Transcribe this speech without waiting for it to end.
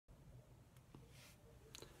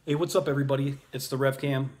Hey, what's up, everybody? It's the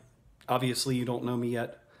Revcam. Obviously, you don't know me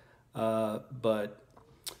yet, but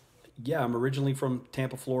yeah, I'm originally from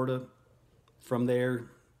Tampa, Florida. From there,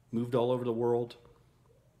 moved all over the world,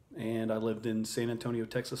 and I lived in San Antonio,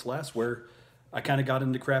 Texas last, where I kind of got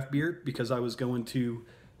into craft beer because I was going to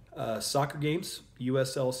soccer games,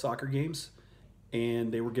 USL soccer games,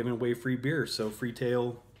 and they were giving away free beer. So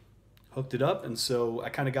Freetail hooked it up, and so I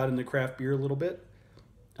kind of got into craft beer a little bit.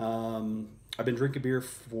 I've been drinking beer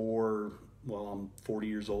for, well, I'm 40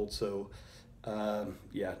 years old, so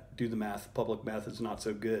yeah, do the math. Public math is not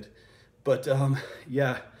so good. But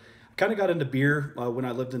yeah, I kind of got into beer when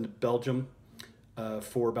I lived in Belgium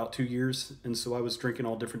for about 2 years, and so I was drinking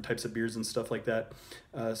all different types of beers and stuff like that.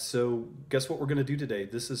 So guess what we're going to do today?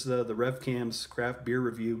 This is the Revcam's craft beer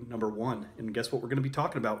review #1, and guess what we're going to be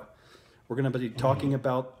talking about? We're going to be talking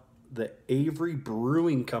about the Avery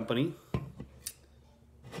Brewing Company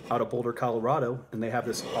out of Boulder, Colorado, and they have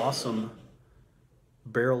this awesome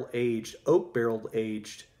oak barrel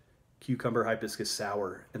aged cucumber hibiscus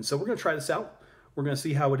sour. And so we're going to try this out. We're going to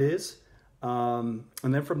see how it is. And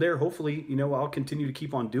then from there, hopefully, I'll continue to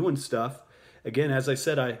keep on doing stuff. Again, as I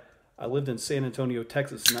said, I lived in San Antonio,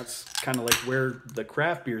 Texas, and that's kind of like where the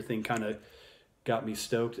craft beer thing kind of got me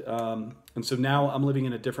stoked. And so now I'm living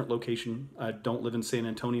in a different location. I don't live in San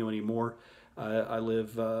Antonio anymore. I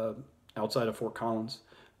live outside of Fort Collins.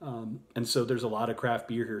 And so there's a lot of craft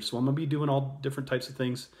beer here. So I'm going to be doing all different types of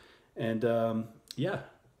things. And yeah,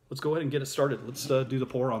 let's go ahead and get it started. Let's do the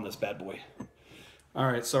pour on this bad boy. All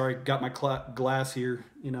right, sorry, got my glass here,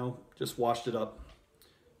 just washed it up.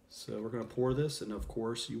 So we're going to pour this. And of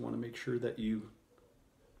course, you want to make sure that you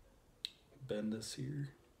bend this here.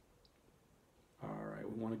 All right,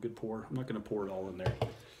 we want a good pour. I'm not going to pour it all in there.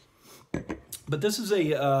 But this is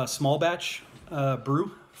a small batch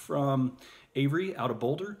brew from Avery out of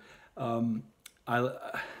Boulder. I'm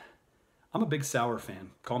a big sour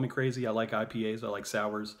fan. Call me crazy. I like IPAs. I like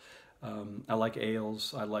sours. I like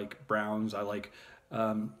ales. I like browns. I like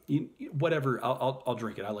whatever. I'll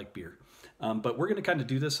drink it. I like beer. But we're going to kind of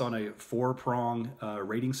do this on a 4-prong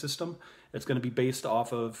rating system. It's going to be based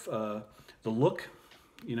off of the look,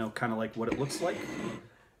 kind of like what it looks like.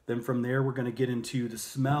 Then from there, we're going to get into the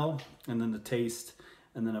smell and then the taste.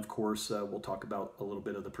 And then, of course, we'll talk about a little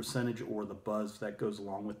bit of the percentage or the buzz that goes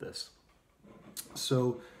along with this.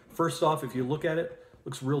 So first off, if you look at it, it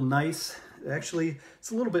looks real nice. Actually,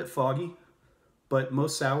 it's a little bit foggy, but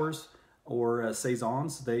most sours or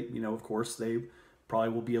saisons, they, of course, they probably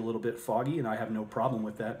will be a little bit foggy, and I have no problem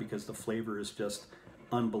with that because the flavor is just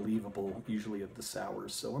unbelievable, usually, of the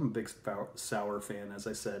sours. So I'm a big sour fan, as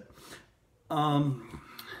I said. Not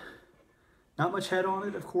much head on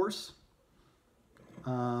it, of course.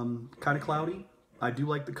 Kind of cloudy. I do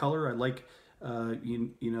like the color. I like,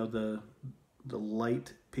 the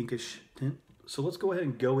light pinkish tint. So let's go ahead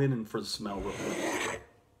and go in and for the smell real quick.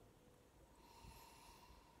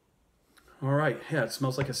 All right, yeah, it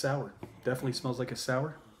smells like a sour. Definitely smells like a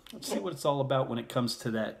sour. Let's see what it's all about when it comes to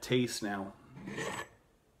that taste now.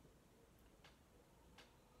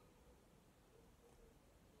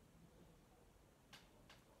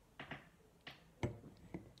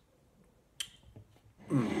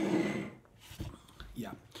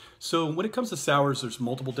 Yeah. So when it comes to sours, there's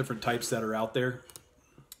multiple different types that are out there.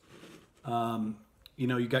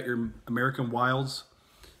 You got your American Wilds.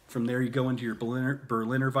 From there, you go into your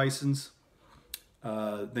Berliner Weissens.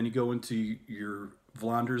 Then you go into your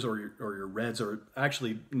Vlanders or your Reds. Or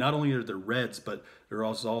actually, not only are there Reds, but there are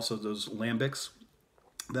also those Lambics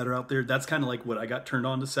that are out there. That's kind of like what I got turned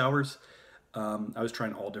on to sours. I was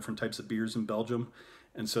trying all different types of beers in Belgium.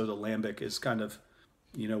 And so the Lambic is kind of,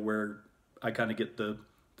 where I kind of get the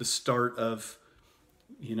start of,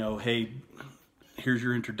 hey, here's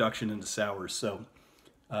your introduction into sours. So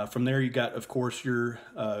from there you got, of course, your,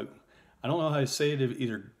 I don't know how to say it,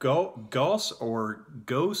 either Goss or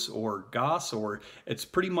Gos or Goss, or it's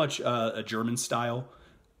pretty much a German style.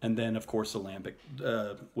 And then, of course, the Lambic,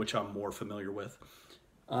 which I'm more familiar with.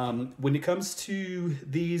 When it comes to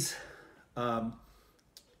these,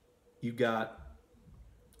 you got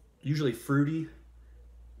usually fruity,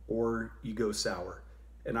 or you go sour.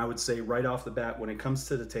 And I would say right off the bat, when it comes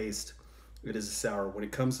to the taste, it is a sour. When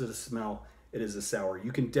it comes to the smell, it is a sour.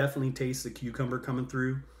 You can definitely taste the cucumber coming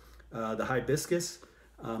through. The hibiscus,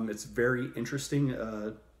 it's very interesting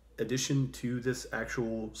addition to this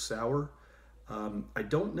actual sour. I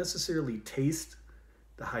don't necessarily taste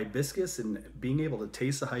the hibiscus, and being able to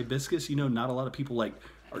taste the hibiscus, not a lot of people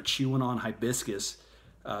are chewing on hibiscus.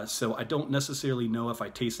 So I don't necessarily know if I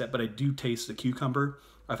taste that, but I do taste the cucumber.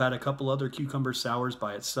 I've had a couple other cucumber sours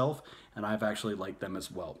by itself, and I've actually liked them as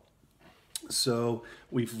well. So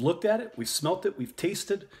we've looked at it, we've smelt it, we've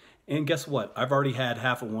tasted, and guess what? I've already had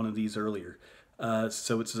half of one of these earlier.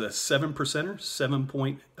 So it's a 7%er,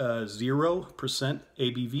 7.0%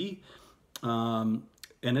 ABV,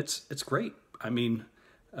 and it's great. I mean,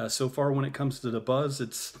 so far when it comes to the buzz,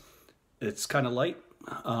 it's kind of light.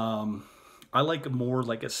 I like more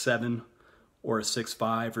like a 7 or a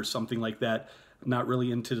 6.5 or something like that. I'm not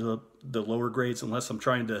really into the lower grades unless I'm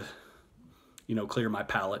trying to, you know, clear my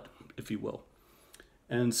palate, if you will.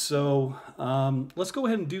 And so let's go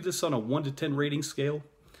ahead and do this on a 1 to 10 rating scale.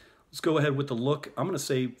 Let's go ahead with the look. I'm going to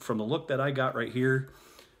say from the look that I got right here,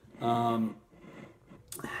 and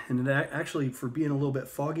that actually, for being a little bit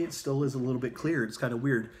foggy, it still is a little bit clear. It's kind of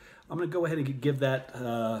weird. I'm going to go ahead and give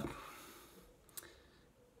that,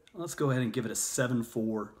 let's go ahead and give it a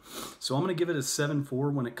 7.4. So I'm going to give it a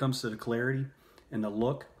 7.4 when it comes to the clarity and the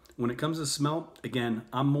look. When it comes to smell, again,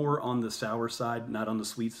 I'm more on the sour side, not on the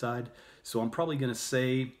sweet side. So I'm probably going to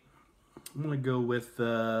say, I'm going to go with,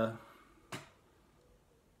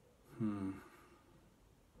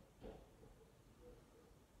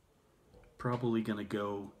 probably going to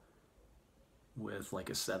go with like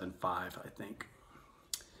a 7.5, I think.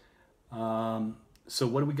 So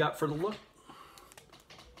what do we got for the look?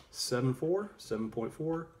 7.4, 7.4.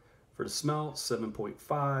 For the smell,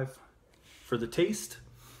 7.5. For the taste,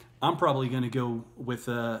 I'm probably going to go with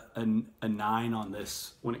a 9 on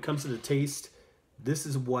this. When it comes to the taste, this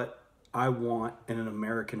is what I want in an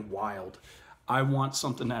American Wild. I want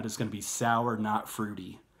something that is going to be sour, not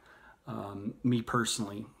fruity, me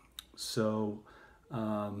personally. So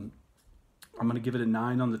I'm going to give it a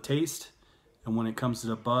 9 on the taste. And when it comes to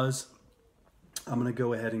the buzz, I'm going to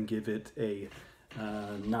go ahead and give it a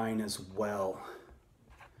 9 as well.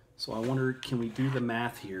 So I wonder, can we do the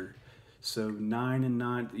math here? So 9 and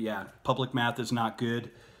 9, yeah, public math is not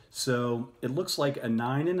good. So it looks like a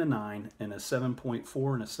 9 and a 9 and a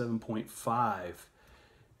 7.4 and a 7.5.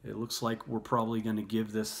 It looks like we're probably going to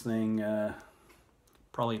give this thing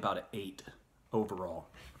probably about an 8 overall.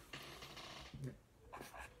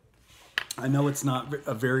 I know it's not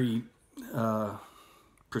a very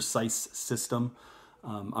precise system.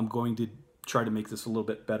 I'm going to try to make this a little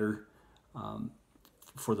bit better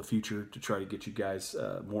for the future to try to get you guys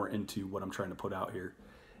more into what I'm trying to put out here.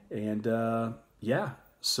 And yeah,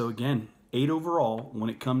 so again, 8 overall when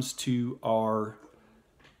it comes to our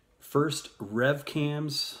first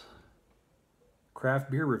Revcam's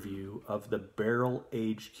craft beer review of the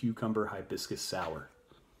barrel-aged cucumber hibiscus sour.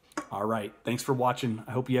 All right, thanks for watching.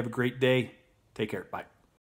 I hope you have a great day. Take care. Bye.